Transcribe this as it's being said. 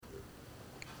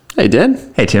Hey, Dan.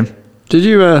 Hey, Tim. Did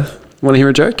you want to hear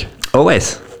a joke?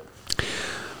 Always.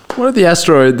 What did the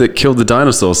asteroid that killed the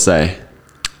dinosaurs say?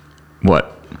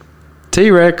 What?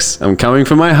 T-Rex, I'm coming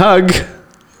for my hug.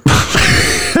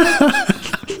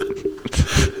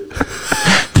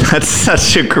 That's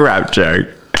such a crap joke.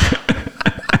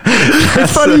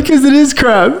 It's funny because it is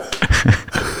crap.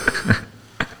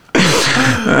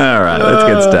 All right, let's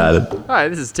get started. Hi,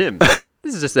 this is Tim.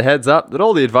 This is just a heads up that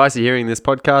all the advice you're hearing in this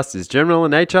podcast is general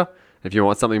in nature. If you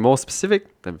want something more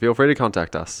specific, then feel free to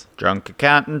contact us. Drunk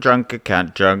accountant, drunk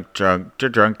accountant, drunk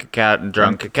accountant,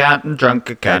 drunk accountant,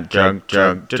 drunk accountant,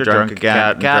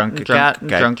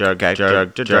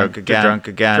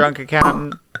 drunk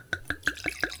accountant.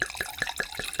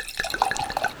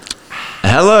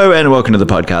 Hello and welcome to the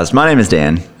podcast. My name is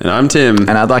Dan. And I'm Tim.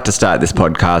 And I'd like to start this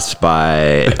podcast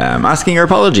by asking your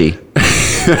apology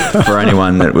for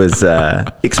anyone that was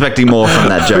expecting more from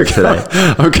that joke today.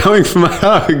 I'm coming for my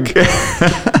hug.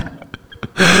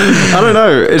 I don't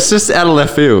know. It's just out of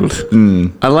left field.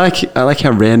 I like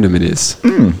how random it is.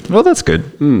 Well, that's good.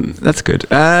 That's good.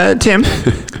 Tim.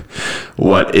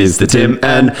 What is the Tim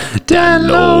and Dan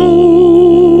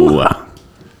Low?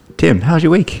 Tim, how's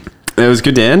your week? It was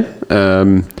good, Dan.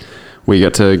 We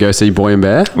got to go see Boy and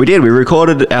Bear. We did. We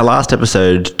recorded our last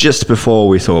episode just before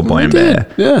we saw Boy and Bear.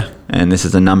 Yeah. And this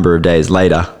is a number of days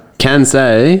later. Can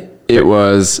say it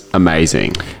was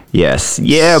amazing. Yes.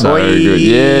 Yeah, So boy. good.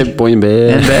 Yeah, Boy and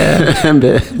Bear. And Bear. And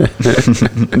Bear.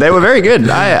 They were very good.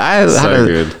 I had a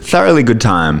good. thoroughly good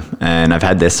time, and I've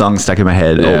had their songs stuck in my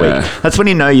head all Yeah. week. That's when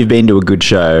you know you've been to a good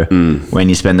show, when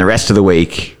you spend the rest of the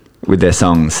week with their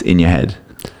songs in your head.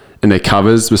 And their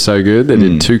covers were so good. They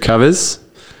did two covers.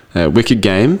 Wicked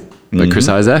Game by Chris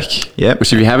Isaac. Yep.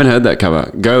 Which if you haven't heard that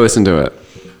cover, go listen to it.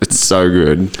 It's so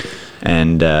good.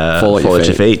 And Fall at Fall Your at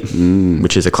Your Feet,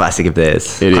 which is a classic of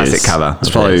theirs. It classic is. cover. It's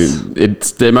of probably theirs.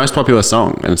 it's their most popular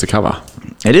song, and it's a cover.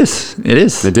 It is. It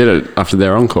is. They did it after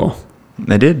their encore.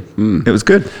 They did. It was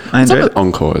good. I It's enjoyed not it.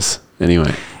 encores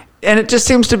anyway. And it just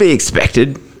seems to be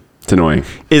expected. It's annoying.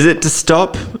 Is it to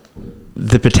stop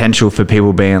the potential for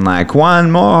people being like,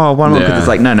 one more? Because Yeah. it's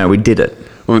like, no, we did it.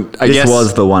 Well, I This guess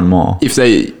was the one more. if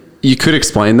you could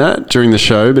explain that during the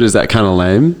show, but is that kind of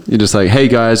lame? You're just like, hey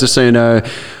guys, just so you know,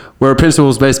 we're a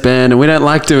principles-based band and we don't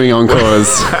like doing encores.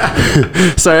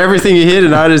 So everything you hear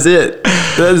tonight is it.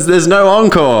 There's no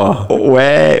encore.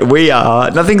 Where we are,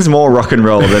 nothing's more rock and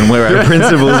roll than we're a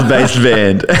principles-based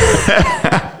band.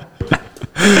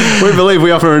 We believe we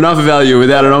offer enough value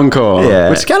without an encore. Yeah.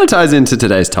 Which kind of ties into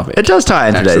today's topic. It does tie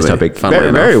in today's Actually, topic funnily very,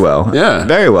 enough. very well. Yeah.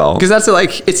 Very well. Because that's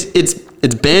like,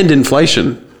 it's band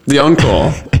inflation. The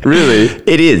encore. Really.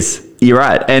 It is. You're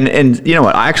right. And you know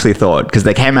what? I actually thought, because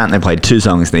they came out and they played two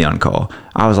songs in the encore,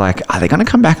 I was like, are they going to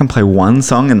come back and play one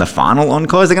song in the final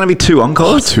encore? Is there going to be two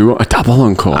encores? A double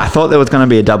encore. I thought there was going to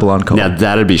be a double encore. Now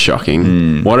that'd be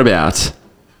shocking. What about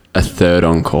a third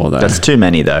encore though? That's too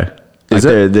many, though. Is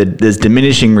it? There's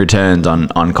diminishing returns on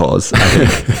encores, I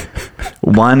think.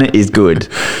 One is good.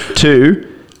 Two,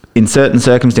 in certain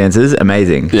circumstances,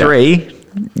 amazing. Yeah. Three,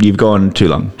 you've gone too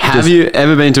long. Have you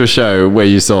ever been to a show where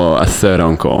you saw a third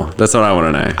encore? That's what I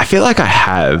want to know. I feel like I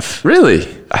have. Really?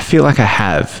 I feel like I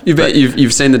have.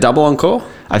 You've seen the double encore?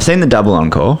 I've seen the double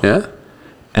encore, Yeah.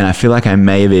 and I feel like I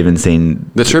may have even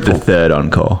seen The triple. the third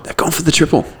encore. They've gone for the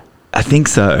triple. I think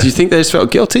so. Do you think they just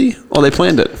felt guilty or they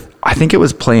planned it? I think it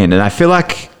was planned, and I feel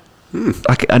like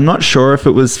I'm not sure if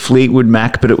it was Fleetwood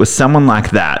Mac, but it was someone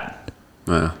like that.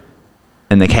 Wow.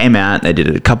 And they came out, they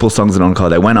did a couple of songs in encore,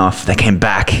 they went off, they came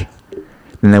back,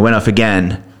 then they went off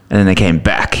again, and then they came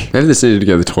back. Maybe they just needed to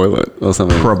go to the toilet or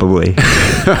something. Probably.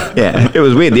 Yeah, it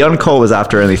was weird. The encore was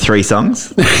after only 3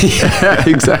 songs. Yeah,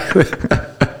 exactly.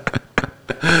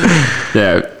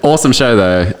 Yeah, awesome show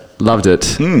though. Loved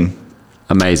it.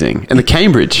 Amazing. And the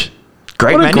Cambridge.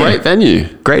 Great What venue. a great venue.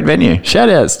 Great venue. Shout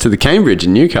outs to the Cambridge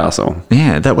in Newcastle.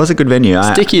 Yeah, that was a good venue.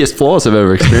 Stickiest floors I've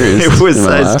ever experienced. It was in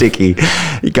my so life. sticky.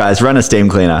 You guys, run a steam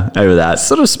cleaner over that.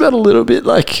 Sort of smelled a little bit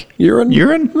like urine.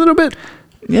 Urine? A little bit.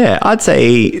 Yeah, I'd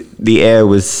say the air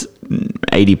was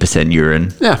 80%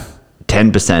 urine, Yeah.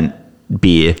 10%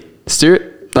 beer.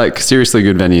 Seriously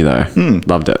good venue though.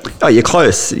 Loved it. Oh, you're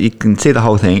close. You can see the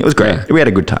whole thing. It was great. Yeah. We had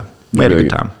a good time. We had a Really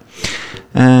good good. time.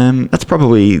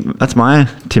 That's my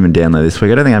Tim and Danlo this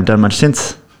week. I don't think I've done much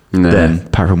since No. then,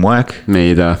 apart from work.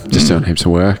 Me either. Just doing heaps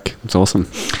of work. It's awesome.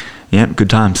 Yeah, good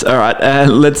times. All right,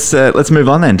 let's move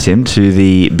on then, Tim, to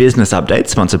the business update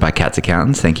sponsored by Cats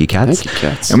Accountants. Thank you, Cats. Thank you,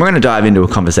 Cats. And we're going to dive into a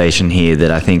conversation here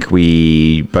that I think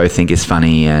we both think is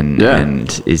funny and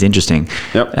is interesting.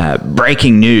 Yep.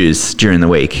 Breaking news during the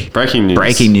week. Breaking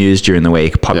news during the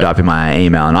week popped up in my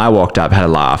email, and I walked up, had a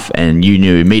laugh, and you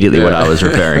knew immediately what I was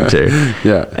referring to.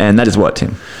 Yeah. And that is what,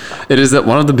 Tim? It is that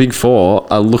one of the big four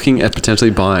are looking at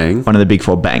potentially buying. One of the big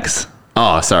four banks.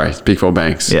 Oh, sorry, big four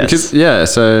banks. Yes. Because,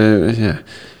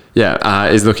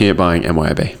 is looking at buying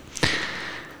MYOB.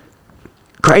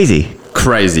 Crazy.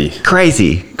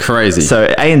 So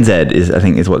ANZ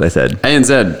is what they said.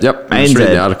 ANZ, yep. I'm just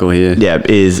reading the article here. Yeah,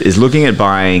 is looking at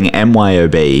buying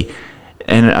MYOB.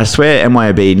 And I swear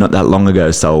MYOB not that long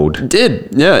ago sold.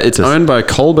 Did. Yeah, it's owned by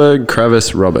Kohlberg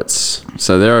Kravis Roberts.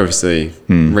 So they're obviously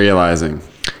realizing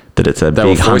that it's a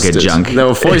big hunk of junk. They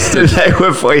were foisted. They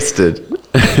were foisted.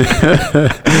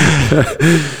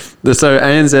 So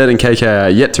ANZ and KKR are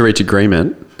yet to reach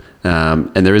agreement,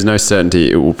 and there is no certainty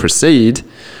it will proceed,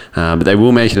 but they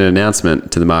will make an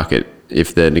announcement to the market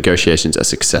if the negotiations are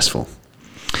successful.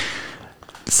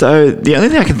 So the only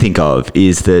thing I can think of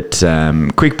is that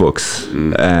QuickBooks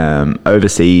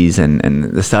overseas, and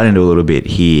they're starting to do a little bit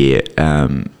here,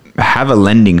 have a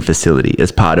lending facility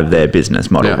as part of their business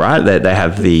model, right? They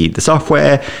have the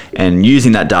software, and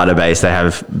using that database, they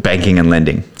have banking and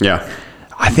lending. Yeah.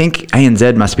 I think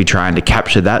ANZ must be trying to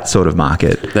capture that sort of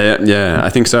market. I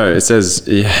think so. It says,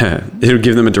 it'll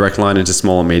give them a direct line into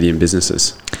small and medium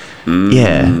businesses.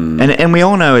 Yeah. And we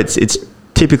all know it's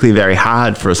typically very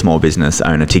hard for a small business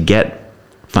owner to get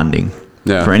funding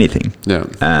for anything. Yeah.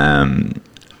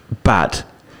 But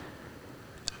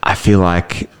I feel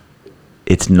like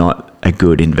it's not a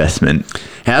good investment.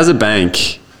 How's a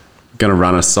bank going to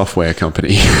run a software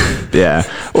company? Yeah.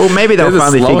 Well, maybe they'll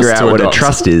finally figure out what a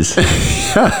trust is.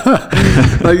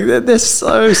 Like they're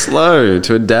so slow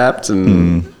to adapt,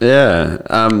 and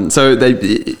so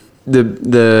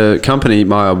the company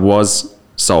Maya was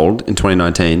sold in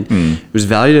 2019. It was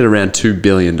valued at around $2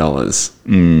 billion.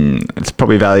 It's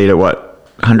probably valued at what?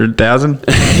 100,000?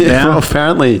 Yeah, well,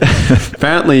 apparently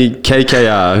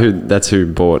KKR, that's who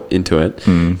bought into it,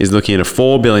 is looking at a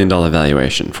 $4 billion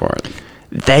valuation for it.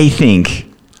 They think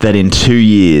that in 2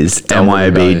 years,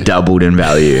 MYOB doubled in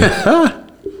value.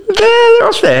 They're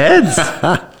off their heads.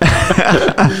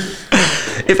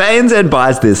 If ANZ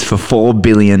buys this for $4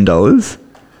 billion,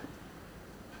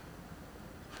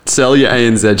 sell your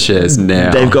ANZ shares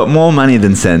now. They've got more money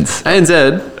than sense.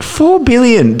 ANZ, $4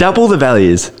 billion, double the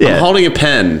values. Yeah. I'm holding a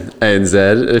pen,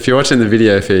 ANZ. If you're watching the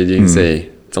video feed, you can see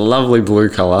it's a lovely blue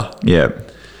color. Yeah.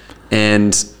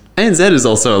 And ANZ is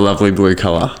also a lovely blue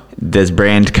color. There's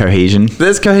brand cohesion.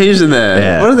 There's cohesion there.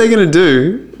 Yeah. What are they going to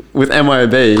do with MYOB?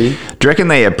 Do you reckon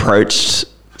they approached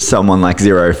someone like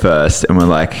Xero first and were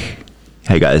like,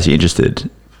 hey guys, you interested?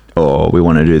 Or we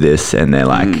want to do this. And they're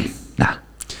like, nah.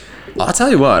 I'll tell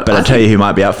you what. But I'll tell you who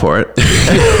might be up for it.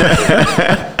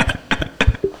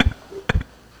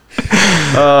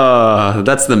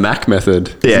 That's the Mac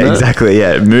method. Yeah, exactly.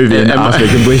 Yeah. Move in after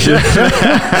completion.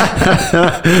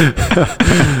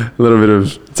 A little bit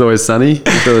of It's Always Sunny,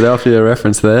 Philadelphia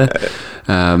reference there.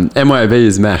 MYOB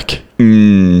is Mac.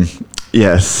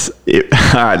 Yes.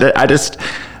 All right. I just,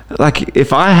 like,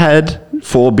 if I had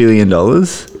 $4 billion,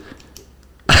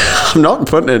 I'm not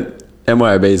putting it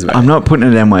MYOB's Mac. I'm not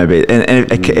putting it in MYOB.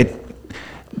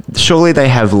 And surely they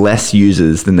have less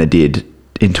users than they did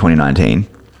in 2019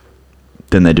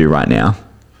 than they do right now.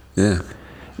 Yeah.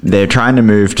 They're trying to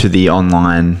move to the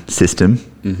online system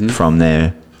from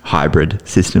their hybrid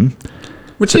system.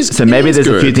 Which is so maybe there's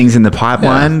good. a few things in the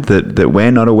pipeline that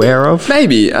we're not aware of.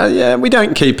 Maybe. We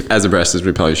don't keep as abreast as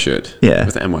we probably should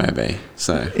with MYOB.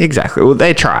 So exactly. Well,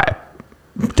 they try.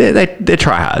 They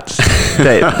try hard.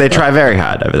 they try very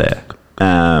hard over there.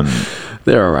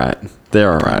 They're all right.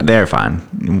 They're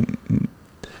fine.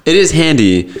 It is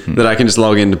handy that I can just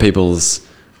log into people's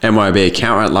MYOB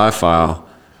account right live file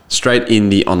straight in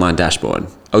the online dashboard.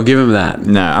 I'll give them that.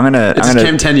 No, I'm gonna. It just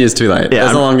came 10 years too late. Yeah,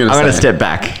 That's all I'm gonna say. I'm gonna step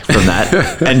back from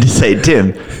that and just say,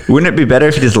 Tim, wouldn't it be better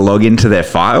if you just log into their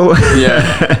file?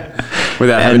 Yeah,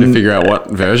 without having to figure out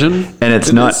what version. And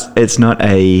it's not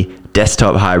a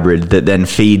desktop hybrid that then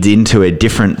feeds into a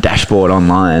different dashboard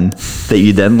online that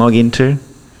you then log into.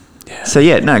 Yeah. So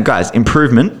guys,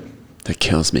 improvement. That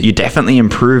kills me. You definitely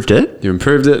improved it. You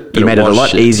improved it. You made it a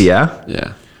lot easier.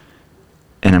 Yeah.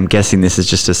 And I'm guessing this is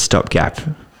just a stopgap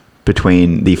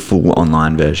between the full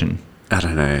online version. I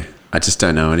don't know. I just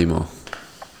don't know anymore.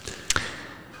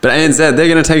 But ANZ, they're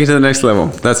going to take it to the next level.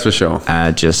 That's for sure.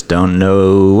 I just don't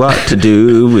know what to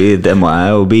do with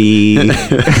MYOB.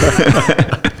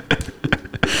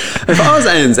 If I was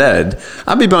ANZ,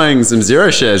 I'd be buying some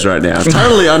Xero shares right now,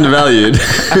 totally undervalued.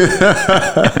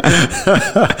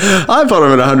 I bought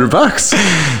them at $100.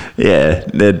 Yeah,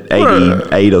 they're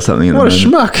 88 or something. What a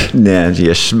schmuck. Yeah,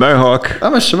 you're schmohawk.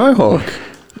 I'm a schmohawk.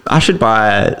 I should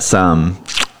buy some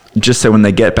just so when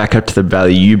they get back up to the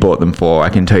value you bought them for, I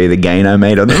can tell you the gain I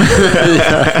made on them.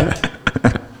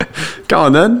 Go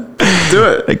on then. Do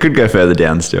it. It could go further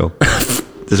down still.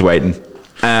 Just waiting.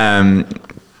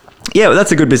 Yeah, well,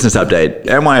 that's a good business update.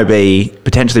 MYOB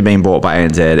potentially being bought by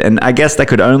ANZ, and I guess that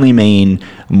could only mean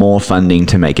more funding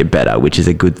to make it better, which is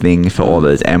a good thing for all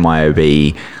those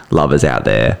MYOB lovers out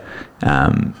there.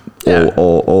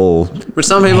 All But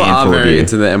some people are handful of very you.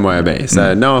 into the MYOB,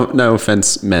 so no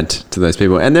offense meant to those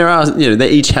people. And there are, they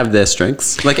each have their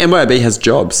strengths. Like MYOB has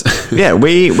jobs. Yeah,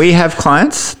 we have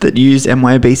clients that use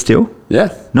MYOB still.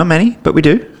 Yeah. Not many, but we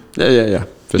do. Yeah.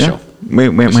 For Yeah. sure.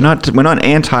 We're not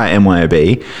anti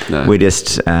MYOB. No. We're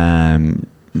just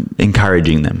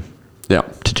encouraging them Yeah.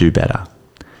 to do better.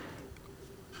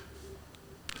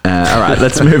 All right,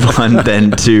 let's move on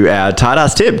then to our tight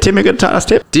ass tip. Tim, you got a tight ass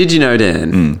tip? Did you know,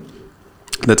 Dan,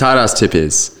 the tight ass tip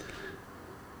is,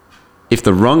 if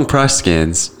the wrong price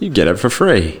scans, you get it for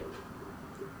free.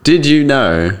 Did you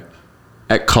know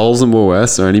at Coles and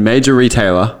Woolworths or any major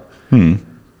retailer,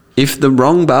 if the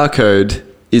wrong barcode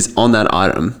is on that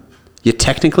item, you're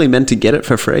technically meant to get it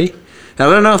for free? Now,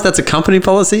 I don't know if that's a company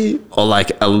policy or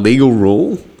like a legal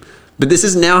rule, but this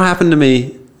has now happened to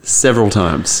me several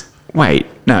times. Wait,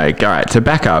 no, all right, so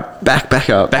back up. Back up. Back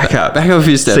up. Back up a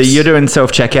few steps. So you're doing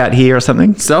self-checkout here or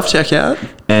something? self-checkout.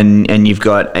 And you've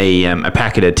got a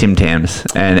packet of Tim Tams,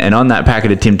 and on that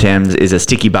packet of Tim Tams is a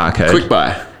sticky barcode. Quick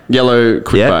buy. Yellow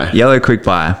quick buy. Yellow quick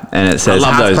buy, and it says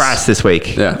love half those. price this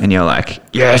week. Yeah. And you're like,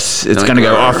 yes, it's like, going to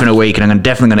go off in a week, and I'm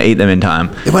definitely going to eat them in time.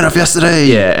 It went off yesterday.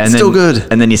 Yeah, and still then, good.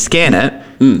 And then you scan it,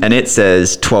 and it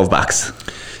says $12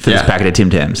 for this Yeah. packet of Tim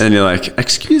Tams. And you're like,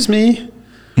 excuse me,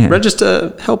 Yeah.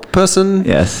 register help person.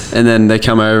 Yes. And then they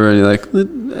come over and you're like,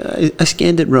 I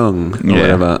scanned it wrong or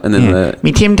whatever. And then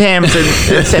me Tim Tams,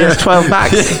 it says $12.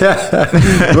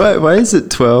 why is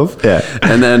it 12? Yeah.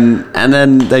 And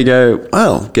then they go,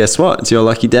 well, guess what? It's your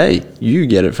lucky day. You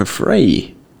get it for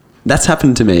free. That's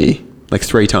happened to me like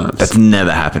 3 times. That's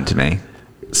never happened to me.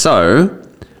 So,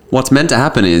 what's meant to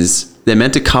happen is they're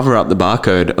meant to cover up the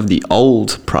barcode of the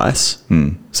old price.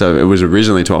 So it was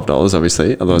originally $12,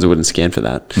 obviously, otherwise it wouldn't scan for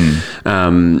that.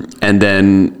 And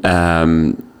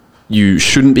then you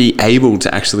shouldn't be able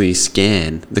to actually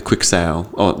scan the quick sale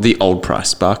or the old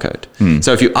price barcode.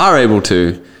 So if you are able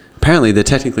to, apparently they're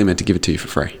technically meant to give it to you for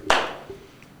free.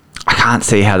 I can't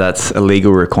see how that's a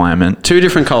legal requirement. 2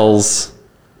 different Coles,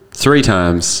 3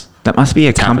 times. That must be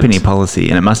a company happened. policy,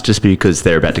 and it must just be because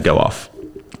they're about to go off.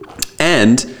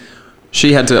 And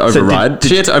she had to override.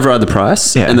 She had to override the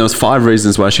price, Yeah. and there was 5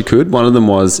 reasons why she could. One of them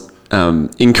was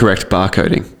incorrect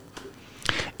barcoding.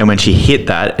 And when she hit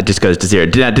that, it just goes to 0.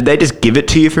 Did they just give it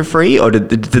to you for free, or did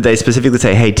they specifically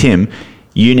say, "Hey Tim,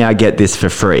 you now get this for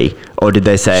free," or did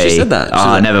they say, She said that. She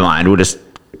 "Oh, said- never mind, we'll just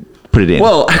put it in"?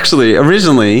 Well, actually,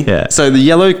 originally, Yeah. so the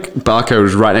yellow barcode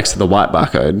was right next to the white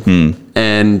barcode,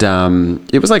 and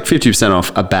it was like 50%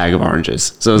 off a bag of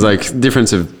oranges. So it was like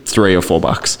difference of $3 or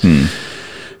 $4.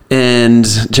 And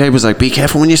Jade was like, "Be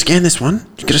careful when you scan this one.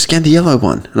 You got to scan the yellow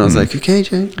one." And I was like, "Okay,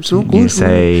 Jade, it's all good." You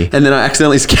say- and then I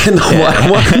accidentally scanned the white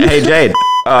one. "Hey Jade,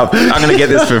 I'm going to get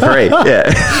this for free." Yeah.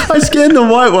 I scanned the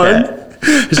white one.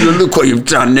 He's like, "Look what you've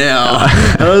done now."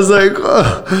 And I was like,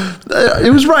 oh.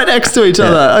 It was right next to each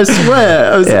other. I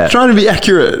swear. I was Yeah. trying to be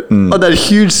accurate on that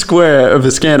huge square of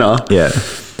a scanner. Yeah.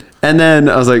 And then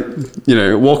I was like,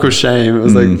 walk of shame. I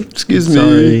was like, "Excuse me,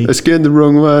 sorry." I scanned the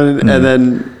wrong one." And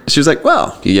then she was like,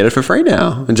 "Well, you get it for free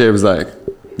now." And Jay was like,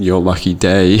 "Your lucky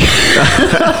day."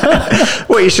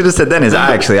 What you should have said then is,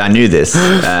 I knew this.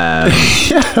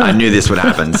 I knew this would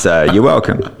happen, so you're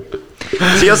welcome.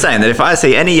 So you're saying that if I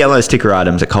see any yellow sticker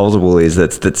items at Coles or Woolies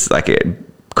that's like a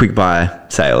quick buy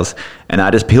sales, and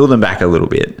I just peel them back a little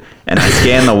bit, and I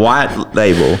scan the white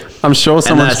label, I'm sure and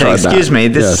then I someone's say, tried that. "Excuse me,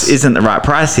 this Yes. isn't the right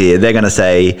price here," they're going to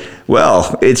say,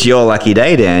 "Well, it's your lucky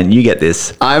day, Dan. You get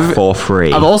this for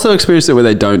free." I've also experienced it where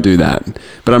they don't do that.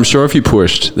 But I'm sure if you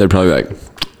pushed, they'd probably be like,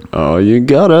 "Oh, you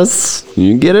got us.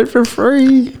 You get it for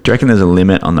free." Do you reckon there's a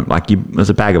limit on them? It was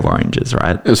a bag of oranges,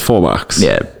 right? It was $4.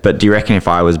 Yeah, but do you reckon if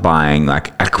I was buying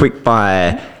like a quick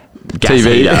buy gas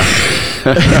TV. heater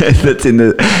that's in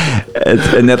the,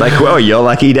 and they're like, "Well, your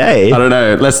lucky day." I don't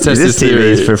know. Let's test This this TV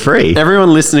theory. is for free.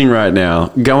 Everyone listening right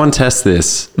now, go and test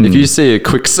this. If you see a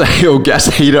quick sale gas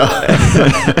heater,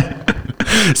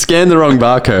 scan the wrong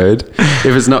barcode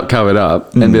if it's not covered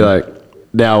up and be like,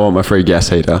 now I want my free gas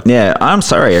heater. Yeah, I'm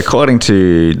sorry. According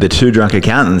to the Two Drunk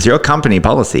Accountants, your company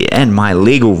policy and my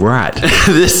legal right.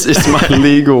 This is my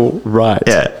legal right.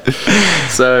 Yeah.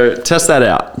 So test that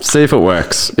out. See if it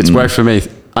works. It's worked for me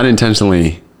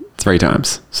unintentionally 3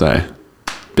 times. So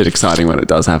bit exciting when it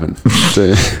does happen.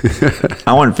 So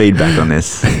I want feedback on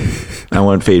this.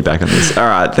 All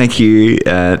right. Thank you,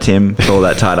 Tim, for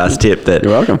that tight-ass tip that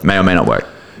You're welcome. may or may not work.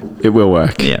 it will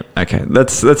work. Yeah. Okay.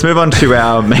 Let's move on to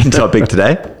our main topic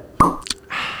today,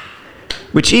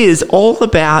 which is all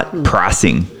about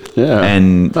pricing. Yeah.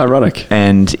 And ironic.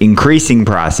 and increasing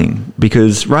pricing,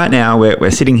 because right now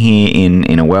we're sitting here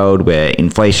in a world where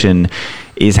inflation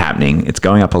is happening. It's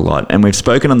going up a lot, and we've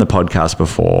spoken on the podcast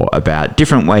before about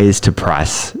different ways to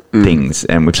price things,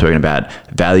 and we've spoken about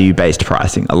value-based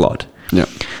pricing a lot. Yeah.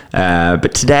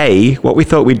 But today, what we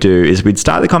thought we'd do is we'd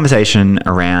start the conversation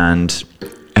around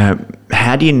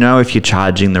how do you know if you're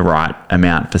charging the right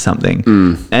amount for something?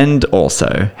 And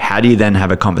also, how do you then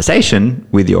have a conversation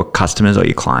with your customers or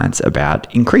your clients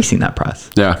about increasing that price?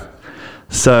 Yeah.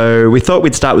 So we thought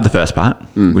we'd start with the first part,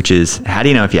 which is how do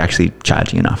you know if you're actually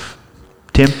charging enough?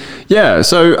 Tim? Yeah.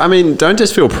 So, I mean, don't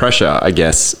just feel pressure, I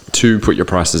guess, to put your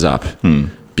prices up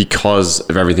because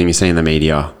of everything you see in the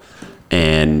media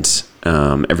and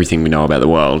everything we know about the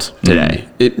world today.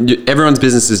 Everyone's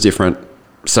business is different.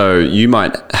 So you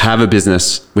might have a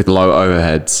business with low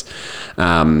overheads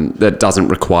that doesn't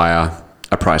require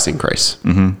a price increase.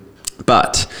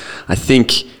 But I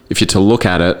think if you're to look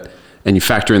at it and you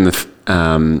factor in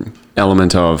the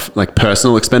element of like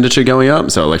personal expenditure going up,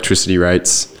 so electricity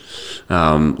rates,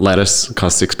 lettuce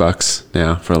costs $6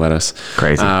 now for a lettuce.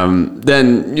 Crazy.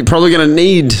 Then you're probably going to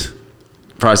need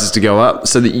prices to go up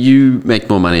so that you make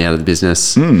more money out of the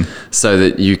business so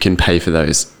that you can pay for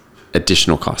those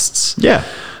additional costs. Yeah.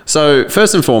 So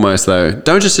first and foremost though,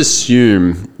 don't just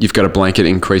assume you've got a blanket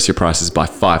increase your prices by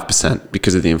 5%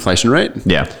 because of the inflation rate.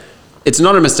 Yeah. It's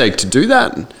not a mistake to do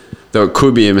that, though it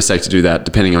could be a mistake to do that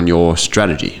depending on your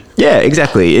strategy. Yeah,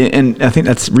 exactly. And I think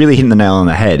that's really hitting the nail on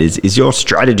the head is your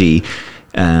strategy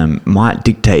might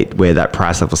dictate where that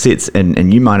price level sits,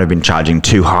 and you might have been charging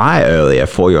too high earlier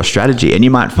for your strategy, and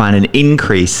you might find an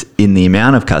increase in the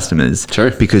amount of customers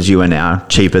because you are now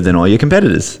cheaper than all your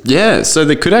competitors. Yeah, so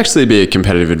there could actually be a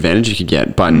competitive advantage you could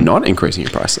get by not increasing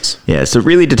your prices. Yeah, so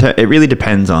really it really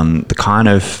depends on the kind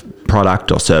of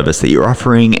product or service that you're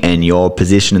offering and your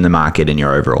position in the market and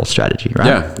your overall strategy,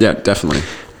 right? Yeah, definitely.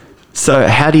 So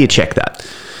how do you check that?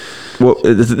 Well,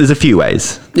 there's a few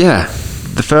ways. Yeah.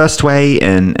 The first way,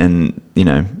 and you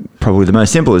know, probably the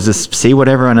most simple, is just see what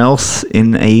everyone else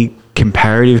in a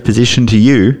comparative position to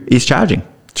you is charging.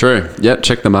 True. Yeah,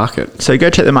 check the market. So go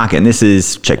check the market, and this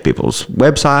is check people's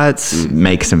websites,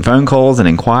 make some phone calls and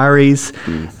inquiries.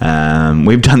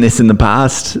 We've done this in the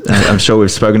past. I'm sure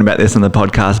we've spoken about this on the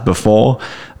podcast before,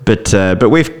 but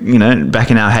we've, you know,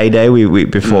 back in our heyday, we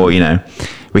before, you know,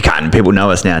 we can't, people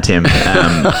know us now, Tim.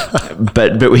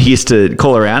 But we used to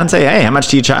call around and say, hey, how much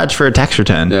do you charge for a tax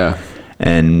return? Yeah.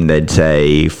 And they'd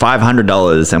say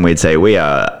 $500, and we'd say we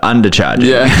are undercharging.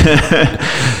 Yeah.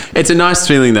 It's a nice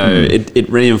feeling though. It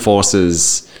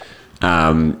reinforces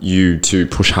you to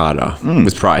push harder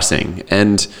with pricing.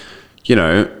 And, you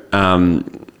know,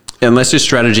 unless your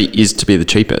strategy is to be the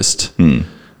cheapest, and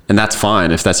that's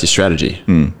fine if that's your strategy.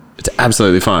 It's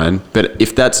absolutely fine. But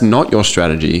if that's not your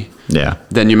strategy,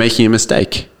 then you're making a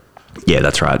mistake. Yeah,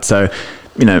 that's right. So,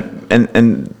 you know,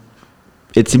 and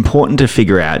it's important to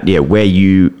figure out, where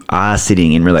you are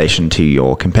sitting in relation to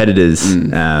your competitors.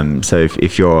 So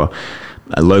if you're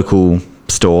a local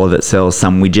store that sells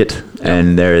some widget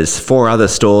and there is 4 other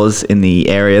stores in the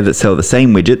area that sell the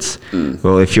same widgets,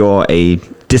 well, if you're a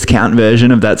discount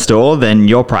version of that store, then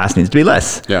your price needs to be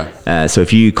less. So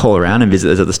if you call around and visit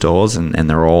those other stores and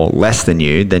they're all less than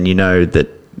you, then you know that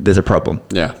there's a problem.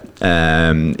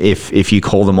 If you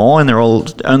call them all and they're all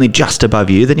only just above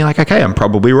you, then you're like, okay, I'm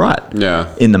probably right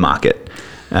in the market.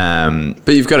 But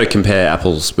you've got to compare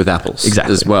apples with apples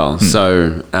as well.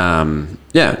 So,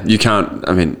 you can't,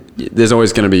 I mean, there's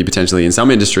always going to be potentially in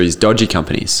some industries, dodgy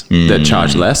companies that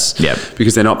charge less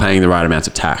because they're not paying the right amount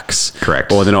of tax.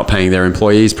 Correct. Or they're not paying their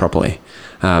employees properly.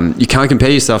 You can't compare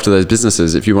yourself to those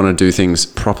businesses if you want to do things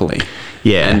properly.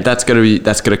 And that's going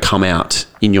to come out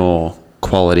in your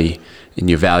quality, in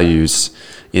your values,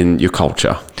 in your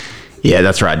culture. Yeah,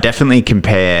 that's right. Definitely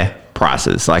compare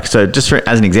prices. Like, so just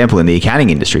as an example, in the accounting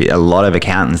industry, a lot of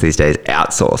accountants these days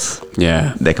outsource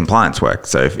their compliance work.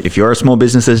 So if you're a small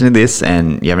business listening to this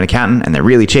and you have an accountant and they're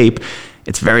really cheap,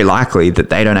 it's very likely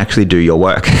that they don't actually do your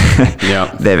work.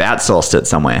 They've outsourced it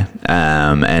somewhere.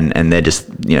 And they're just,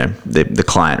 you know, the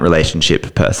client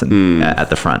relationship person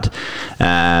at the front.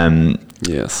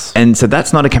 Yes. And so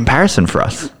that's not a comparison for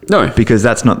us. No. Because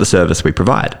that's not the service we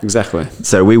provide. Exactly.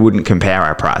 So we wouldn't compare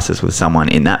our prices with someone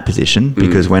in that position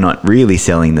because we're not really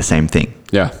selling the same thing.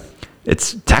 Yeah.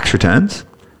 It's tax returns,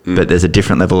 but there's a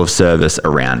different level of service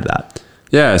around that.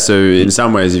 Yeah. So in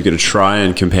some ways, you've got to try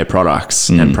and compare products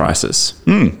and prices.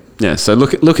 Yeah. So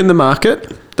look in the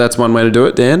market. That's one way to do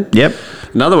it, Dan. Yep.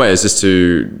 Another way is just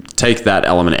to take that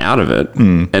element out of it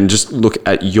and just look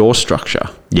at your structure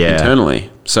internally.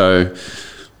 So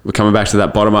we're coming back to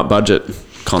that bottom-up budget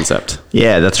concept.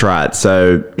 Yeah, that's right.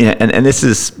 So, and this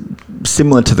is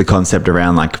similar to the concept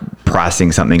around like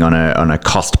pricing something on a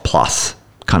cost plus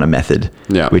kind of method,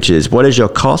 which is what is your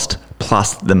cost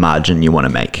plus the margin you want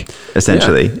to make,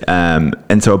 essentially.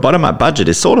 And so a bottom-up budget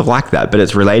is sort of like that, but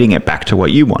it's relating it back to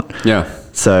what you want. Yeah.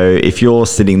 So if you're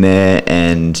sitting there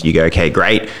and you go, okay,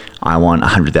 great, I want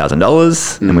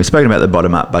 $100,000. And we've spoken about the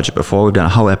bottom-up budget before. We've done a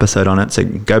whole episode on it. So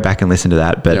go back and listen to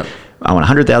that. But I want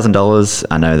 $100,000.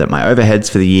 I know that my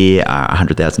overheads for the year are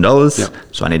 $100,000.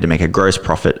 So I need to make a gross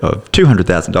profit of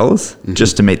 $200,000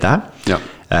 just to meet that.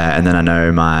 And then I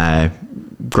know my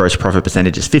gross profit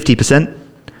percentage is 50%.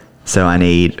 So I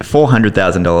need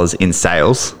 $400,000 in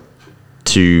sales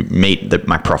to meet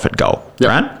my profit goal,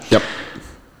 right? Yep.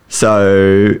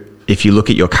 So if you look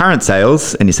at your current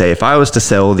sales and you say, if I was to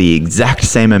sell the exact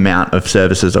same amount of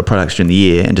services or products during the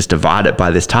year and just divide it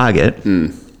by this target,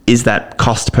 is that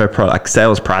cost per product,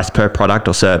 sales price per product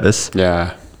or service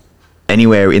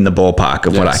anywhere in the ballpark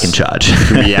of what I can charge?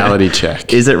 Reality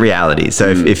check. Is it reality? So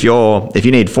if you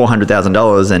need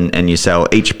 $400,000 and you sell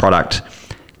each product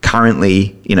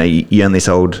currently, you only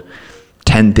sold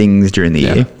 10 things during the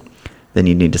year, then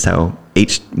you need to sell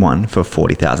each one for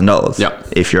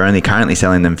 $40,000. If you're only currently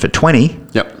selling them for 20,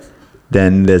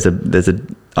 then there's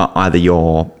either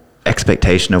your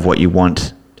expectation of what you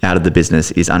want out of the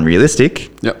business is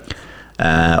unrealistic,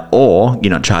 or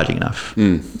you're not charging enough.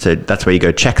 So that's where you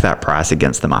go check that price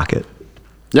against the market.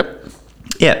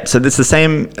 Yeah. So it's the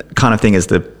same kind of thing as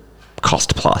the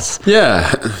cost plus.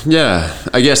 Yeah.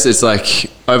 I guess it's like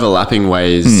overlapping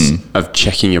ways of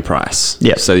checking your price.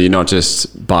 So you're not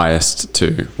just biased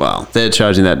to, well, they're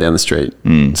charging that down the street,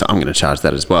 so I'm going to charge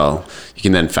that as well. You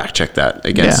can then fact check that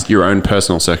against your own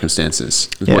personal circumstances,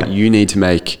 what you need to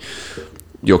make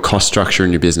your cost structure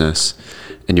in your business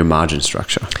and your margin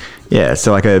structure. Yeah,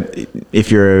 so like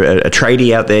if you're a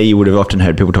tradie out there, you would have often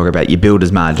heard people talk about your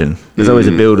builder's margin. There's always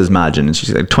a builder's margin. It's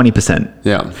just like 20%.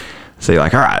 Yeah. So you're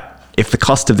like, all right, if the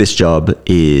cost of this job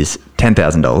is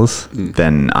 $10,000,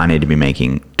 then I need to be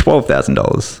making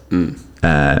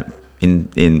 $12,000.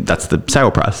 In that's the sale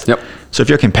price. So if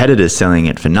your competitor's selling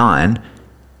it for 9,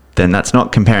 then that's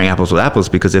not comparing apples with apples,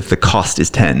 because if the cost is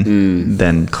 10,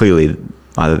 then clearly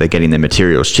either they're getting their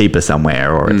materials cheaper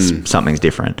somewhere or it's something's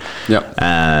different.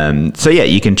 So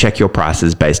you can check your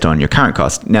prices based on your current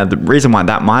cost. Now, the reason why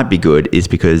that might be good is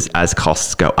because as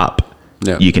costs go up,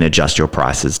 you can adjust your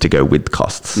prices to go with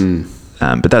costs.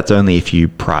 But that's only if you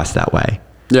price that way.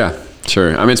 Yeah,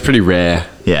 true. I mean, it's pretty rare.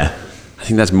 Yeah. I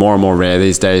think that's more and more rare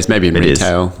these days, maybe in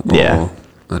retail. I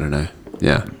don't know.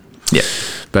 Yeah.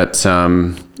 But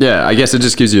I guess it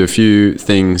just gives you a few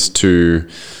things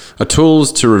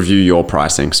tools to review your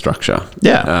pricing structure.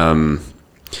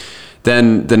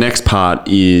 Then the next part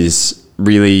is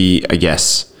really, I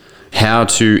guess, how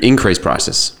to increase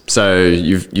prices. So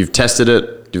you've tested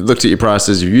it. You've looked at your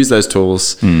prices, you've used those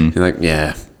tools, you're like,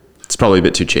 it's probably a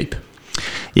bit too cheap.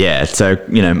 Yeah, so,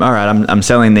 all right, I'm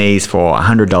selling these for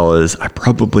 $100. I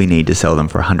probably need to sell them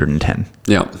for $110.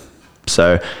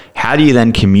 So how do you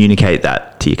then communicate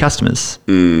that to your customers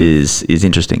is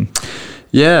interesting.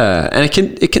 Yeah, and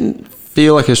it can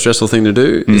feel like a stressful thing to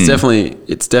do.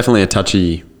 It's definitely a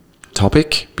touchy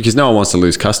topic because no one wants to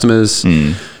lose customers.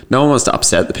 No one wants to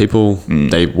upset the people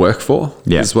they work for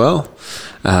as well.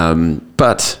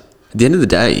 But at the end of the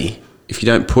day, if you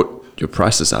don't put your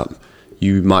prices up,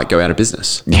 you might go out of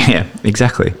business. Yeah,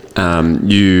 exactly.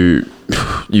 You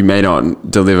may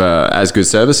not deliver as good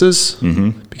services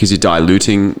because you're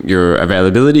diluting your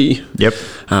availability.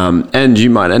 And you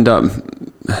might end up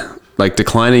like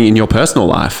declining in your personal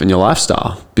life and your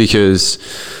lifestyle because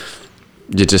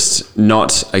you're just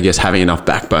not, I guess, having enough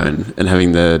backbone and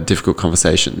having the difficult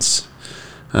conversations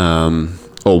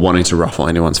or wanting to ruffle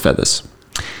anyone's feathers.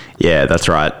 Yeah, that's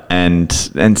right. And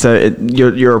so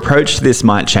your approach to this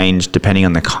might change depending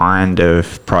on the kind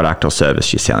of product or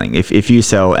service you're selling. If you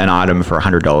sell an item for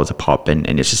 $100 a pop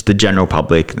and it's just the general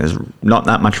public, and there's not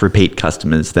that much repeat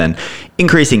customers, then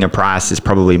increasing a price is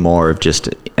probably more of just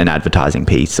an advertising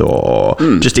piece or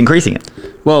just increasing it.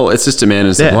 Well, it's just demand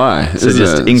and supply. So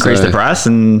just increase the price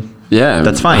and Yeah,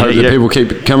 that's fine. Hope that people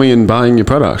keep coming and buying your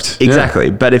product. Exactly.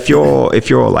 Yeah. But if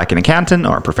you're like an accountant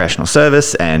or a professional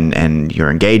service and you're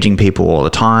engaging people all the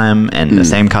time and the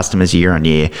same customers year on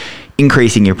year,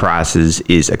 increasing your prices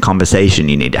is a conversation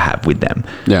you need to have with them.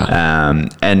 Yeah.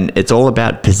 And it's all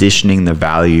about positioning the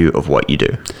value of what you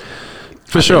do.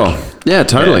 For sure. Yeah,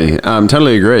 totally.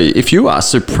 Totally agree. If you are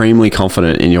supremely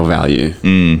confident in your value,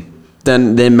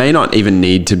 then there may not even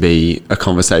need to be a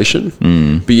conversation,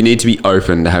 but you need to be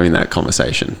open to having that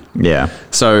conversation. Yeah.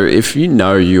 So if you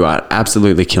know you are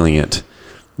absolutely killing it,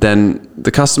 then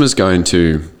the customer's going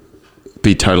to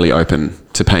be totally open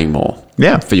to paying more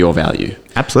for your value.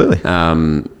 Absolutely.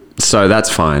 So that's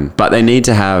fine. But they need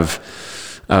to have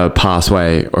a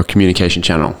pathway or communication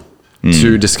channel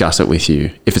to discuss it with you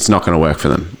if it's not going to work for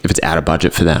them, if it's out of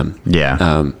budget for them.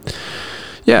 Yeah.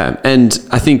 And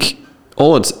I think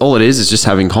all it is just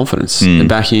having confidence and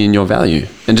backing in your value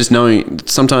and just knowing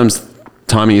sometimes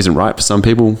timing isn't right for some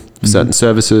people, for certain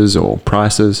services or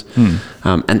prices.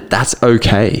 And that's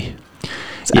okay.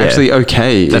 It's actually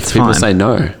okay if people say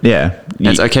no. Yeah. And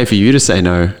it's okay for you to say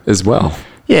no as well.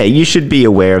 Yeah, you should be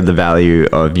aware of the value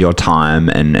of your time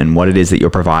and what it is that you're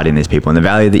providing these people and the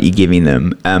value that you're giving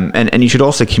them. And you should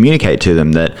also communicate to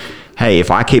them that, hey,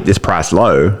 if I keep this price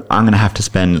low, I'm going to have to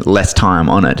spend less time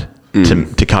on it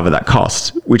to cover that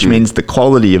cost, which means the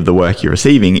quality of the work you're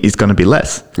receiving is going to be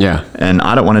less. Yeah. And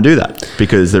I don't want to do that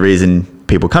because the reason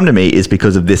people come to me is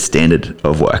because of this standard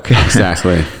of work.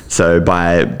 Exactly. So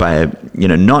by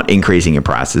not increasing your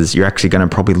prices, you're actually going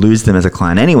to probably lose them as a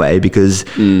client anyway because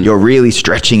you're really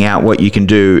stretching out what you can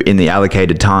do in the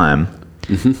allocated time.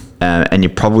 And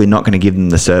you're probably not going to give them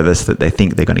the service that they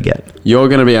think they're going to get. You're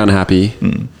going to be unhappy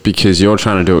because you're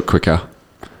trying to do it quicker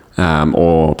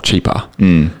or cheaper.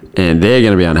 And they're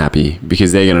going to be unhappy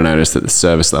because they're going to notice that the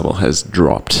service level has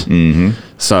dropped.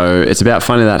 So it's about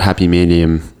finding that happy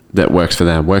medium that works for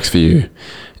them, works for you,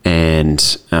 and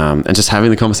just having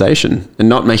the conversation and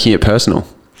not making it personal.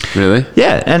 Really?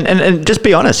 Yeah, and just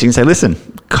be honest. You can say, listen,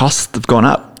 costs have gone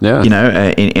up. Yeah.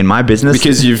 In my business.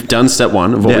 Because you've done step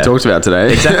one of what we talked about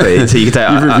today. Exactly. So you can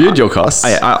say, you've reviewed your costs.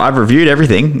 I've reviewed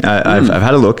everything. I've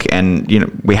had a look, and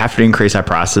we have to increase our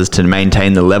prices to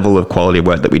maintain the level of quality of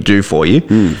work that we do for you.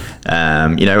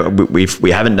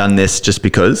 We haven't done this just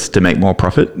because to make more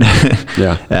profit.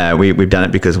 We've done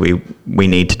it because we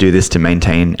need to do this to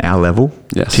maintain our level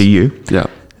to you.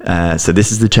 Yeah. So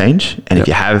this is the change, and if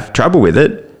you have trouble with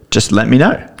it, just let me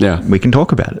know. Yeah. We can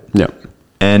talk about it. Yeah.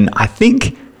 And I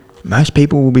think most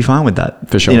people will be fine with that.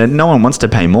 For sure. No one wants to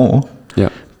pay more. Yeah.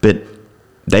 But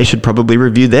they should probably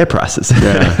review their prices.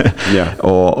 Yeah.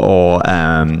 Or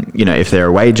if they're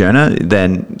a wage earner,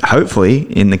 then hopefully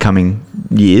in the coming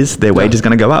years, their wage is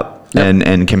going to go up. Yep.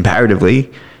 And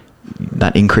comparatively,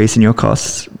 that increase in your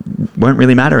costs won't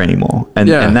really matter anymore. And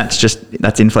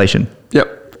that's inflation.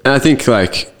 Yep. And I think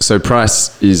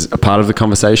price is a part of the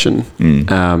conversation,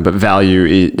 but value,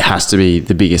 it has to be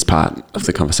the biggest part of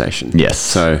the conversation. Yes.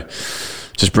 So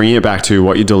just bringing it back to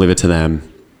what you deliver to them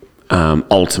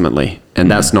ultimately.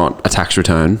 And that's not a tax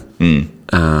return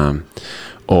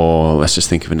or let's just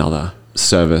think of another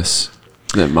service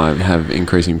that might have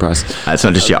increasing price. It's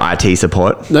not just your IT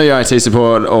support. No, your IT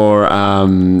support or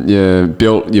your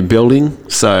building.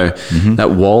 So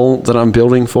that wall that I'm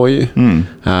building for you,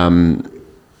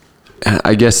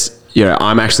 I guess,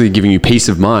 I'm actually giving you peace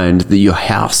of mind that your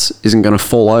house isn't going to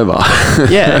fall over.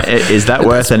 Yeah. Is that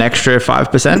worth an extra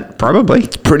 5%? Probably.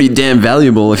 It's pretty damn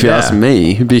valuable if you ask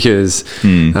me because,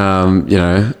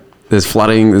 there's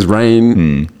flooding, there's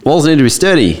rain. Walls need to be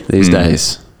sturdy these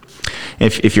days.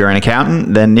 If you're an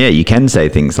accountant, then you can say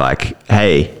things like,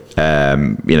 hey,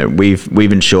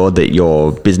 we've ensured that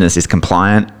your business is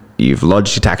compliant. You've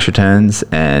lodged your tax returns,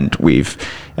 and we've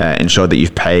ensured that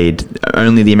you've paid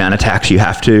only the amount of tax you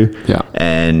have to. Yeah.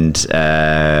 And,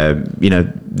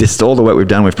 this is all the work we've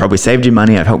done. We've probably saved you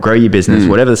money. I've helped grow your business,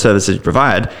 whatever the services you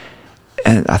provide.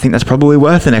 And I think that's probably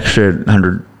worth an extra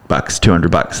 $100, $200,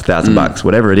 $1,000,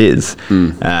 whatever it is.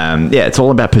 It's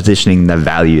all about positioning the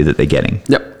value that they're getting.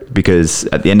 Yep. Because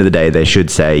at the end of the day, they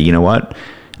should say, you know what?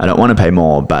 I don't want to pay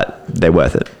more, but they're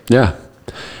worth it. Yeah.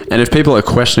 And if people are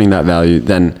questioning that value,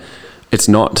 then it's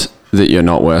not that you're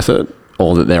not worth it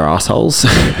or that they're assholes.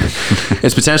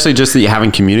 It's potentially just that you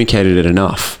haven't communicated it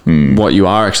enough, what you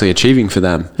are actually achieving for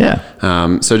them. Yeah.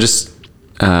 So just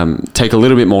take a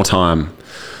little bit more time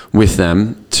with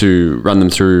them to run them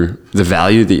through the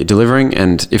value that you're delivering.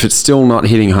 And if it's still not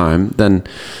hitting home, then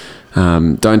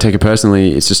don't take it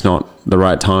personally. It's just not the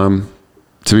right time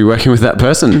to be working with that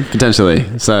person potentially.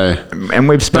 So, and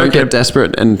we've spoken, don't get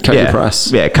desperate and cut your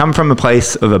price. Yeah, come from a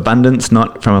place of abundance,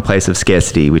 not from a place of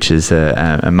scarcity, which is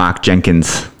a Mark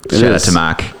Jenkins Shout out is. to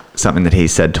Mark. Something that he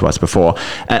said to us before.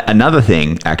 Another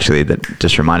thing, actually, that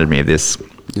just reminded me of this.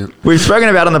 Yep. We've spoken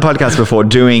about on the podcast before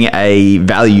doing a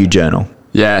value journal.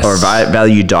 Yes. Or a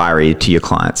value diary to your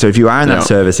clients. So if you are in that Yep.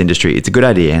 service industry, it's a good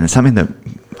idea. And it's something that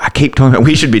I keep talking about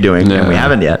we should be doing and we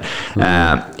haven't yet.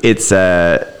 It's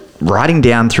writing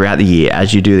down throughout the year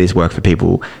as you do this work for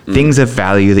people, things of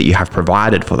value that you have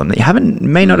provided for them that you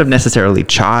may not have necessarily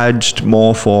charged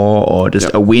more for, or just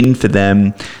Yep. a win for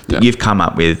them that Yep. you've come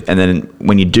up with. And then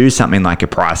when you do something like a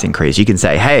price increase, you can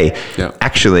say, hey, Yep.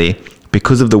 actually,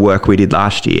 because of the work we did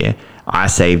last year, I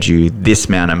saved you this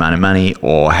amount of money,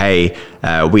 or hey,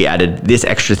 we added this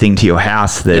extra thing to your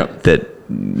house that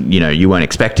you weren't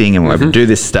expecting, and we're able to do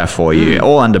this stuff for you,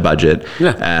 all under budget.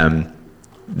 Yeah.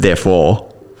 Therefore,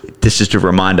 this is just a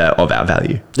reminder of our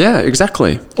value. Yeah,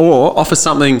 exactly. Or offer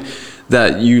something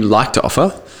that you like to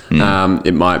offer.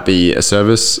 It might be a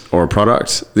service or a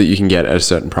product that you can get at a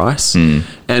certain price,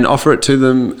 and offer it to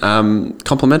them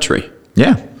complimentary.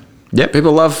 Yeah. Yep.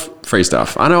 People love free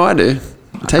stuff. I know I do.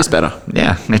 It tastes better.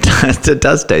 Yeah, it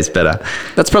does taste better.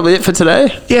 That's probably it for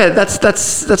today. Yeah, that's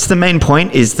the main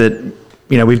point, is that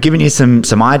we've given you some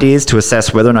ideas to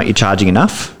assess whether or not you're charging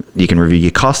enough. You can review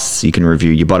your costs, you can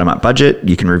review your bottom up budget,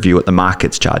 you can review what the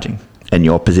market's charging and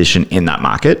your position in that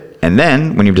market. And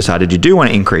then when you've decided you do want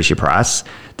to increase your price,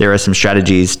 there are some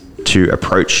strategies to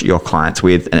approach your clients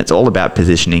with, and it's all about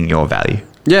positioning your value.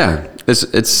 Yeah,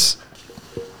 it's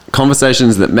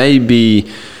conversations that may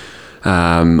be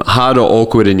hard or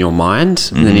awkward in your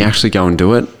mind, and then you actually go and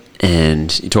do it,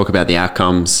 and you talk about the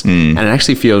outcomes, and it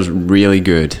actually feels really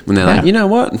good when they're like, you know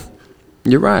what,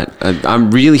 you're right.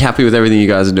 I'm really happy with everything you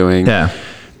guys are doing. Yeah.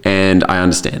 And I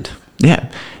understand.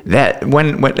 Yeah, that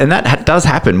when and that does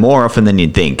happen more often than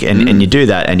you'd think, and you do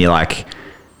that, and you're like,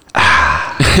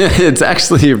 It's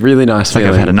actually a really nice like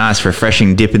feeling. I've had a nice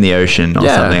refring dip in the ocean or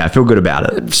Yeah. something. I feel good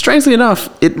about it. Strangely enough,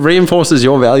 it reinforces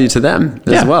your value to them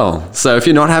as Yeah. well. So if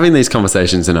you're not having these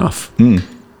conversations enough,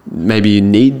 maybe you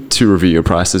need to review your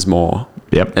prices more.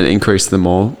 Yep. And increase them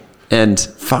more. And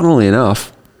funnily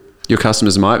enough, your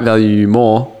customers might value you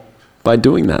more by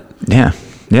doing that. Yeah.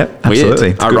 Yep. Absolutely.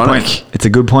 It's a good Ironic. point. It's a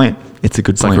good point. It's a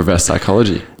good It's point. like reverse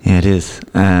psychology. Yeah, it is.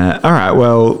 All right.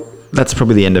 Well, that's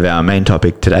probably the end of our main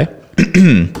topic today.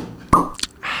 And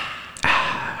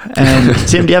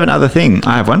Tim, do you have another thing?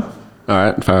 I have one. All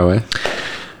right, far away.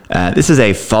 This is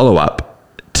a follow-up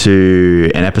to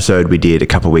an episode we did a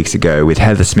couple of weeks ago with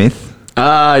Heather Smith.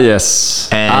 Ah, yes.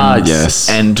 Yes.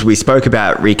 And we spoke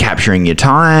about recapturing your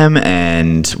time.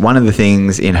 And one of the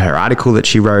things in her article that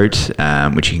she wrote,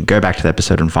 which you can go back to the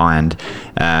episode and find,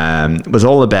 was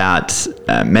all about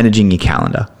managing your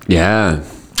calendar. Yeah.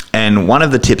 And one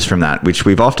of the tips from that, which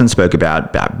we've often spoke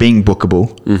about being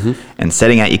bookable and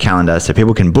setting out your calendar so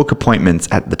people can book appointments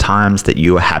at the times that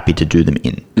you are happy to do them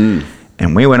in.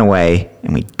 And we went away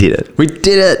and we did it. We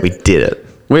did it. We did it.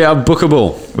 We are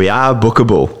bookable. We are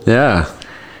bookable, Yeah.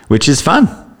 which is fun.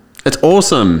 It's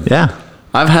awesome. Yeah.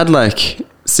 I've had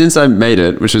since I made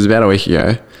it, which was about a week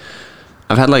ago,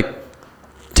 I've had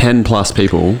 10 plus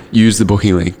people use the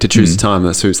booking link to choose a time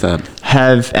that suits them.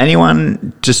 Have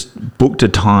anyone just booked a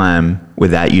time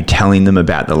without you telling them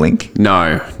about the link?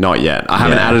 No, not yet. I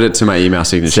haven't Yeah. added it to my email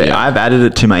signature So yet. I've added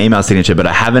it to my email signature, but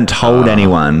I haven't told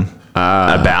anyone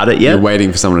about it yet. You're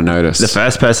waiting for someone to notice. The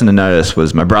first person to notice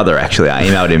was my brother, actually. I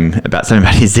emailed him about something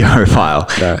about his Xero file.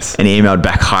 Nice. And he emailed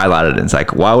back highlighted, and it's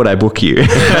like, why would I book you?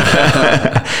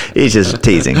 He's just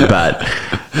teasing. But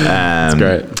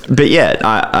great. But yeah,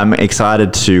 I'm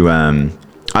excited to...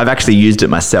 I've actually used it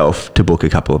myself to book a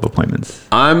couple of appointments.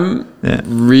 I'm Yeah.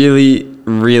 really,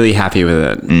 really happy with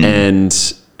it. And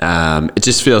it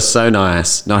just feels so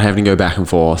nice not having to go back and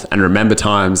forth and remember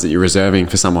times that you're reserving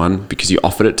for someone because you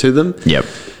offered it to them. Yep.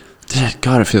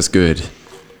 God, it feels good.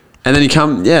 And then you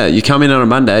come in on a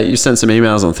Monday, you send some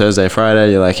emails on Thursday,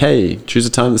 Friday, you're like, hey, choose a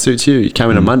time that suits you. You come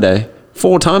in on Monday,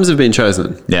 4 times have been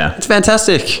chosen. Yeah. It's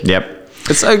fantastic. Yep.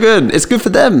 It's so good. It's good for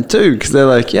them too, because they're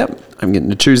like, yep, I'm getting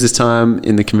to choose this time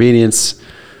in the convenience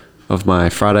of my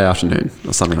Friday afternoon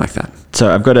or something like that.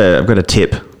 So I've got a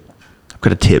tip.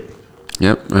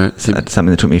 Yep. All right. So that's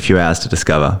something that took me a few hours to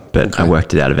discover, but I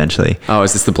worked it out eventually. Oh,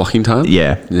 is this the blocking time?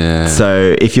 Yeah. Yeah.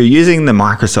 So if you're using the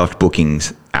Microsoft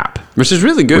Bookings app, Which is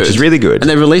really good. And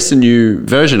they released a new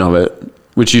version of it,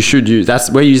 which you should use.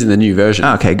 We're using the new version.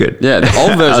 Oh, okay, good. Yeah, the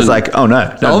old version. I was like, oh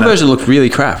no. The old version looked really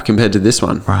crap compared to this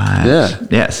one. Right. Yeah.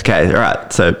 Yes. Okay. All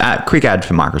right. So quick ad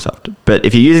for Microsoft. But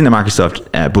if you're using the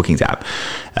Microsoft Bookings app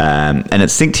and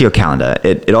it's synced to your calendar,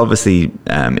 it obviously,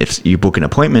 if you book an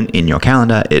appointment in your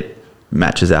calendar, it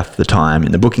matches after the time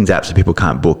in the Bookings app so people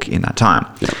can't book in that time.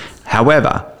 Yeah.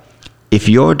 However, if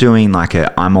you're doing like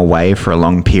I'm away for a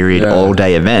long period, Yeah. all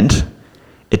day event,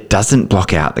 it doesn't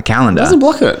block out the calendar. Doesn't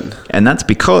block it. And that's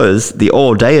because the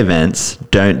all day events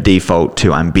don't default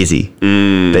to I'm busy.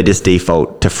 They just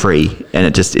default to free, and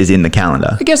it just is in the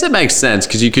calendar. I guess it makes sense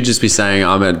because you could just be saying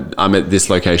I'm at this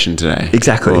location today.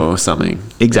 Exactly. Or something.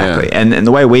 Exactly. Yeah. And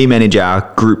the way we manage our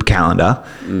group calendar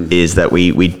is that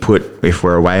we'd put, if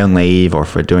we're away on leave or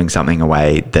if we're doing something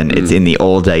away, then it's in the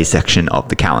all day section of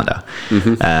the calendar.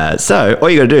 So all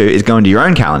you got to do is go into your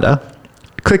own calendar,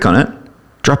 click on it,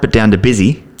 drop it down to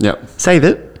busy, Yep. save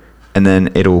it, and then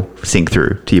it'll sync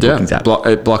through to your bookings app.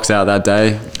 It blocks out that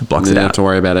day. Blocks You it don't out. have to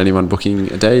worry about anyone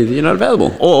booking a day that you're not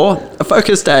available, or a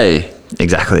focus day.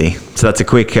 Exactly. So that's a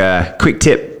quick tip.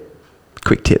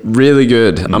 Quick tip. Really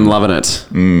good. I'm loving it.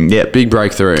 Yeah. Big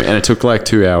breakthrough, and it took like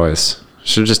 2 hours.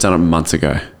 Should have just done it months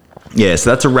ago. Yeah, so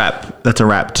that's a wrap. That's a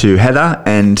wrap to Heather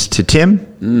and to Tim,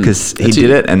 because he That's did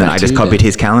you. it, and then Back I to just you, copied Dan.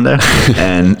 his calendar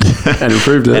and And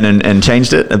improved it. and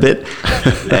changed it a bit.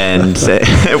 And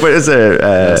what is it?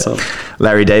 Awesome.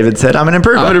 Larry David said, "I'm an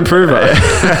improver." I'm an improver.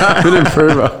 I'm an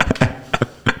improver.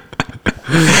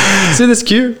 See this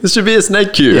queue? This should be a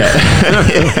snake queue.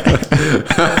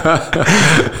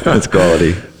 That's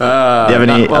quality. Do you have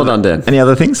any? well done, Dan. Any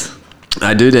other things?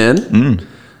 I do, Dan.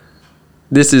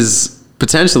 This is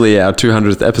potentially our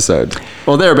 200th episode,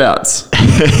 or thereabouts.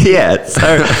 Yeah.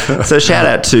 So shout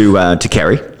out to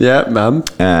Kerry. Yeah, mum.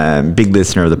 Big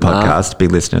listener of the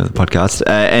podcast,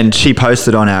 and she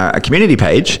posted on our community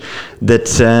page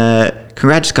that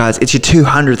congrats guys, it's your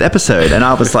 200th episode, and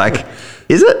I was like,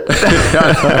 is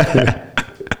it?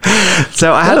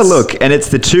 So I had a look, and it's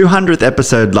the 200th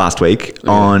episode last week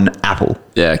on Apple,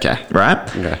 Yeah, okay. right?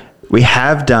 Okay. We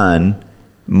have done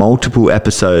multiple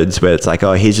episodes where it's like,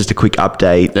 oh, here's just a quick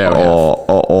update, Yeah, we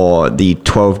or the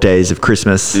 12 days of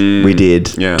Christmas. We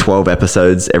did yeah. 12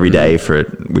 episodes every day for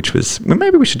it, which was, well,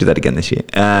 maybe we should do that again this year.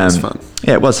 was fun.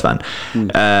 Yeah, it was fun.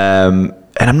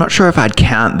 And I'm not sure if I'd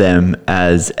count them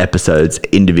as episodes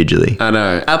individually. I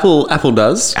know. Apple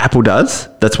does, Apple does.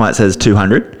 That's why it says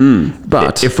 200.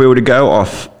 but If we were to go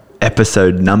off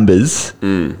episode numbers,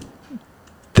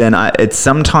 then it's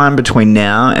sometime between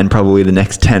now and probably the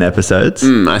next 10 episodes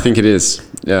I think it is.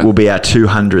 Yeah. will be our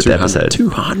 200th episode.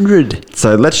 200.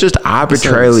 So let's just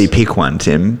arbitrarily pick one,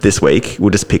 Tim, this week.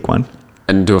 We'll just pick one.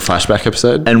 And do a flashback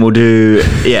episode. And we'll do a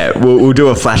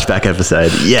flashback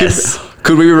episode. Yes.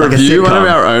 Could we Like a review one of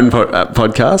sitcom. our own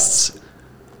podcasts?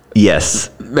 Yes.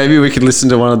 Maybe we could listen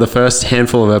to one of the first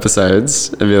handful of episodes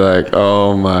and be like,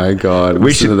 "Oh my god,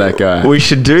 listen to that guy." We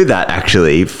should do that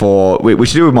actually. We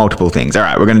should do multiple things. All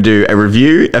right, we're going to do a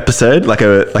review episode, like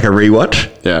a rewatch.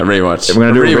 Yeah, rewatch.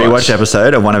 We're going to do a rewatch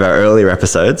episode of one of our earlier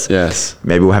episodes. Yes.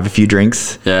 Maybe we'll have a few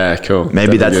drinks. Yeah. Cool.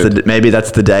 Maybe That'd be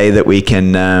that's the day that we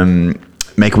can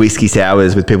make whiskey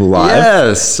sours with people live.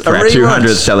 Yes, for a our rewatch.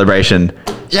 200th celebration.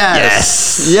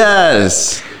 Yes.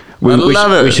 Yes. We, I we love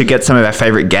should, it. We should get some of our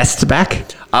favorite guests back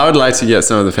I would like to get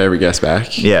some of the favorite guests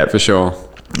back. Yeah. for sure.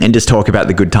 and just talk about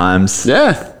the good times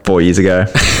Yeah, 4 years ago.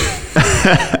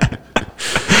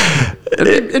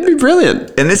 it'd be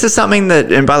brilliant. And this is something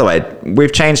that, and by the way,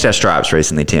 we've changed our stripes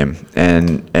recently, Tim.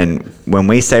 And when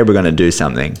we say we're going to do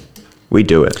something, we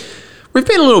do it. We've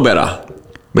been a little better.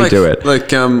 We do it.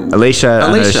 Like Alicia,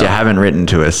 I noticed you haven't written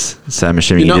to us, so I'm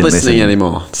assuming You're you not didn't listening listen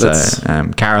anymore.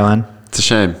 So, Caroline, It's a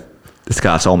shame. the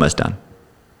scarf's almost done.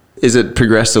 Is it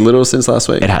progressed a little since last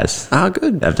week? It has. Ah,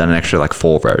 good. I've done an extra like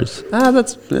 4 rows.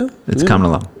 That's yeah. It's yeah. coming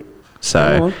along. Come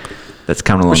So on. that's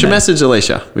coming along. We should there. message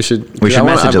Alicia. We should message I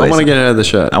Alicia. want to get her the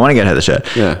shirt. I want to get her the shirt.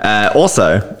 Yeah.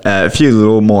 Also, a few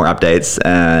little more updates.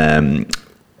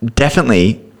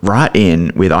 Definitely write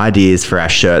in with ideas for our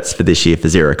shirts for this year for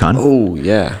ZeroCon. Oh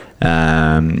yeah.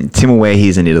 Tim will wear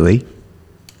his in Italy.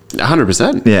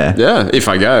 100%. Yeah. Yeah. If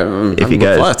I go, If he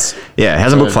goes. flights. Yeah,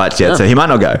 hasn't booked So, flights yet, yeah. so he might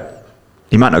not go.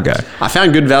 He might not go. I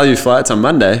found good value flights on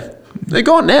Monday. They're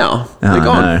gone now. They're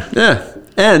gone. no. Yeah.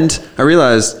 And I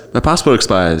realized my passport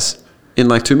expires in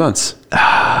like 2 months.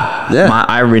 Yeah.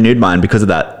 I renewed mine because of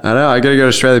that, I know. I got to go to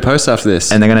Australia Post after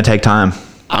this. and they're going to take time.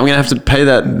 I'm going to have to pay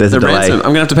There's the a delay. ransom. I'm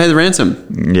going to have to pay the ransom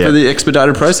Yeah. for the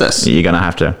expedited process. You're going to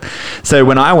have to. So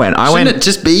when I went, Shouldn't it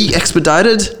just be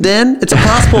expedited, Dan? It's a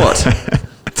passport.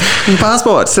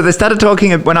 Passport. So they started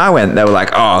talking when I went. They were like,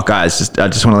 "Oh, guys, I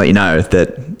just want to let you know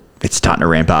that it's starting to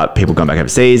ramp up. People going back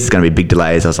overseas. It's going to be big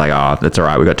delays." I was like, "Oh, that's all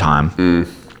right. We got time."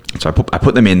 So I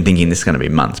put them in, thinking this is going to be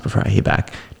months before I hear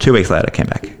back. 2 weeks later, I came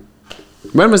back.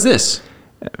 When was this?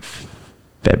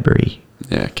 February.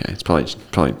 Yeah, okay. It's probably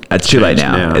It's too late changed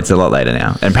now. It's a lot later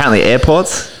now. And apparently,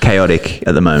 airports chaotic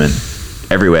at the moment,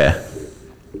 everywhere.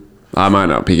 I might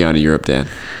not be going to Europe, Dan.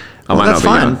 I might Well, that's not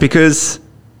be fine going. because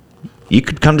you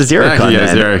could come to I Xerocon. can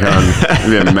get a man. Xerocon.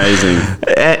 It'd be amazing.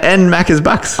 And Macca's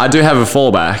Bucks. I do have a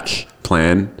fallback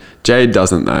plan. Jade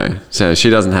doesn't though, so she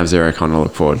doesn't have Xerocon to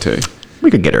look forward to. We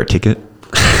could get her a ticket.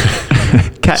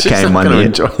 Cat She's came not one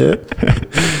going to year. enjoy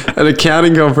it. An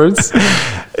accounting conference.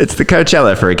 It's the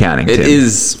Coachella for accounting. It Tim.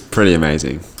 is pretty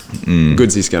amazing.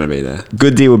 Goodsy's going to be there.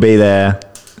 Goodsy will be there.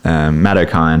 Matt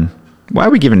O'Kine. Why are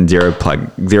we giving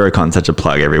Xerocon such a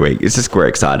plug every week? It's just we're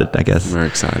excited, I guess. We're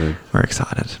excited. We're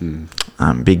excited.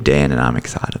 I'm Big Dan and I'm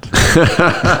excited.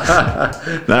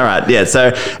 All right. Yeah.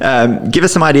 So give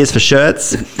us some ideas for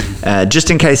shirts.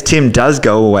 Just in case Tim does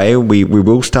go away, we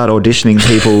will start auditioning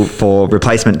people for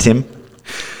replacement Tim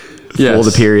for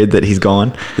the period that he's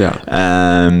gone. Yeah.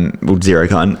 Well,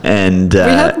 Xerocon. And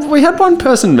We had one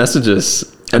person message us.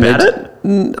 About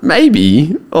it?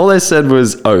 Maybe. All they said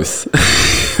was oath.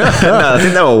 no, I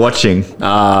think they were watching.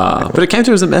 But it came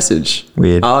through as a message.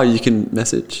 Weird. Oh, you can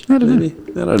message. I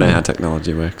don't know how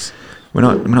technology works. We're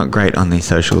not great on these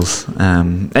socials.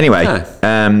 Anyway,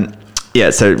 No.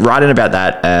 yeah, so write in about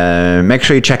that. Make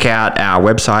sure you check out our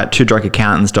website,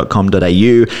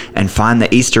 twodrunkaccountants.com.au, and find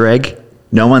the Easter egg.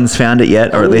 No one's found it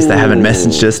yet, or at least they haven't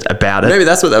messaged us about it. Maybe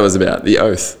that's what that was about. The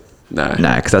oath. No.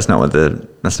 No, because that's not what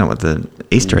the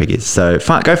Easter egg is. So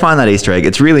go find that Easter egg.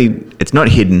 It's not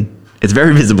hidden. It's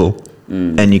very visible,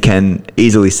 and you can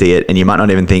easily see it. And you might not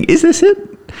even think, "Is this it?"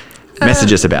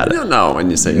 Message us about it. You'll know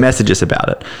when you see it. Message us about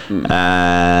it.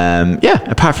 Yeah.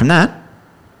 Apart from that,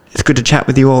 it's good to chat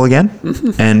with you all again,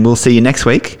 and we'll see you next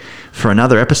week for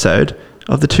another episode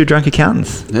of the Two Drunk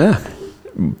Accountants. Yeah.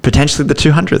 Potentially the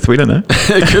 200th. We don't know.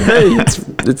 It could be.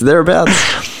 It's thereabouts.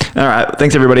 All right.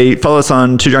 Thanks, everybody. Follow us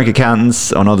on Two Drunk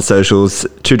Accountants on all the socials,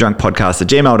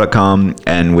 twodrunkpodcast@gmail.com,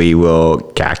 and we will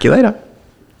calc you later.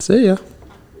 See ya.